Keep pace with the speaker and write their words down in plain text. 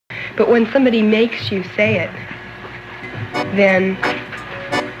But when somebody makes you say it, then,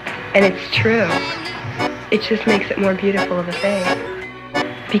 and it's true, it just makes it more beautiful of a thing.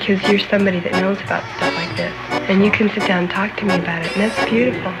 Because you're somebody that knows about stuff like this. And you can sit down and talk to me about it, and that's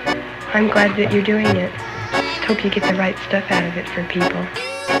beautiful. I'm glad that you're doing it. Just hope you get the right stuff out of it for people.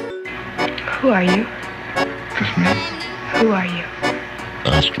 Who are you? It's me. Who are you?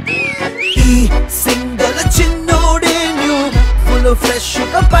 Astro Boy. E single chinnode new full of fresh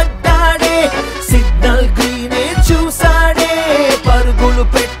sugar paddade signal green e chusade pargulu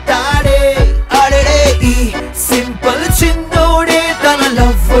pettade adede E simple chinnode tana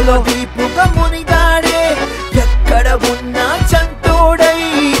love lo deepuga munigade ekkada unna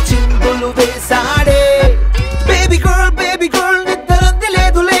chantodai chindulu vesade baby girl niddarandi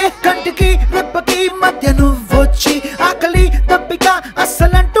ledule kantiki reppaki madhya nuvvochi akali tappika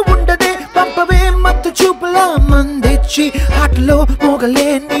assalantu undade pampave mattu chupula mandichi hatlo mogale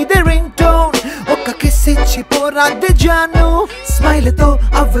nide ringtone okka kiss ichi poradde janu smile tho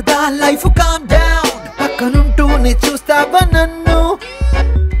avada life calm down pakkanuntune chustava nannu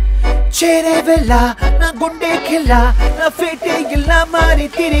chere vela na gunde khilla na fete illa mari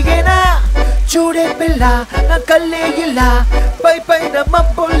tirigena చూడే పిల్ల నా కళ్ళే ఇలా పై పైన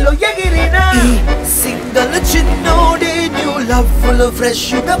మబ్బుల్లో ఎగిరినా ఈ single చిన్నోడే new love full fresh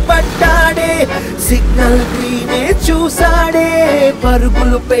గా పట్టాడే signal గ్రీనే చూసాడే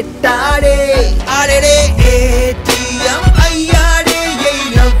పరుగులు పెట్టాడే ఆడేడే ఏటీఎం అయ్యాడే ఏ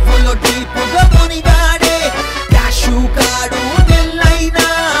లవ్ లో డీపుగా మునిగాడే క్యాషు కాడు నిల్లైనా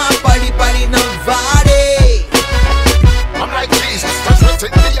పడి పడి నవ్వాడే I'm like Jesus, touch me,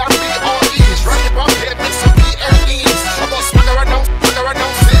 take me, and me all ease. Run it up, hit me, some PLEs. I'm gonna swagger around,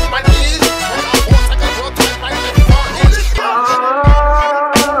 sit my knees. Swagger up, once I can roll tight, my neck for each.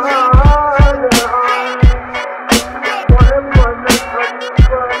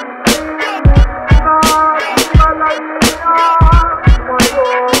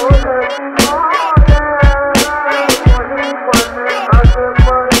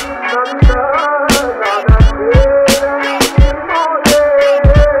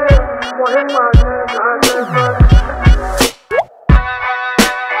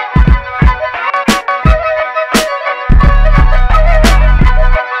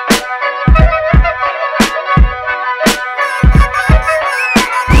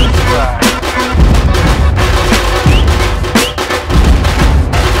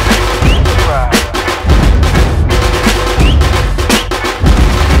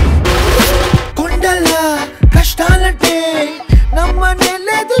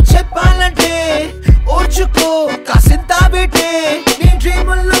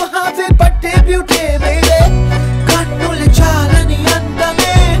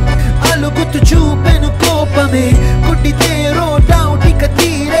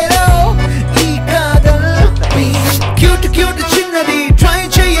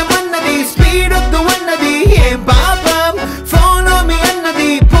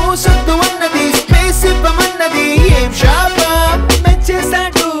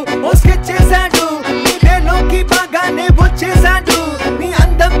 వచ్చేసాడు నీ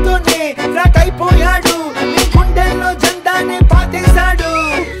అందంతోనే flat అయిపోయాడు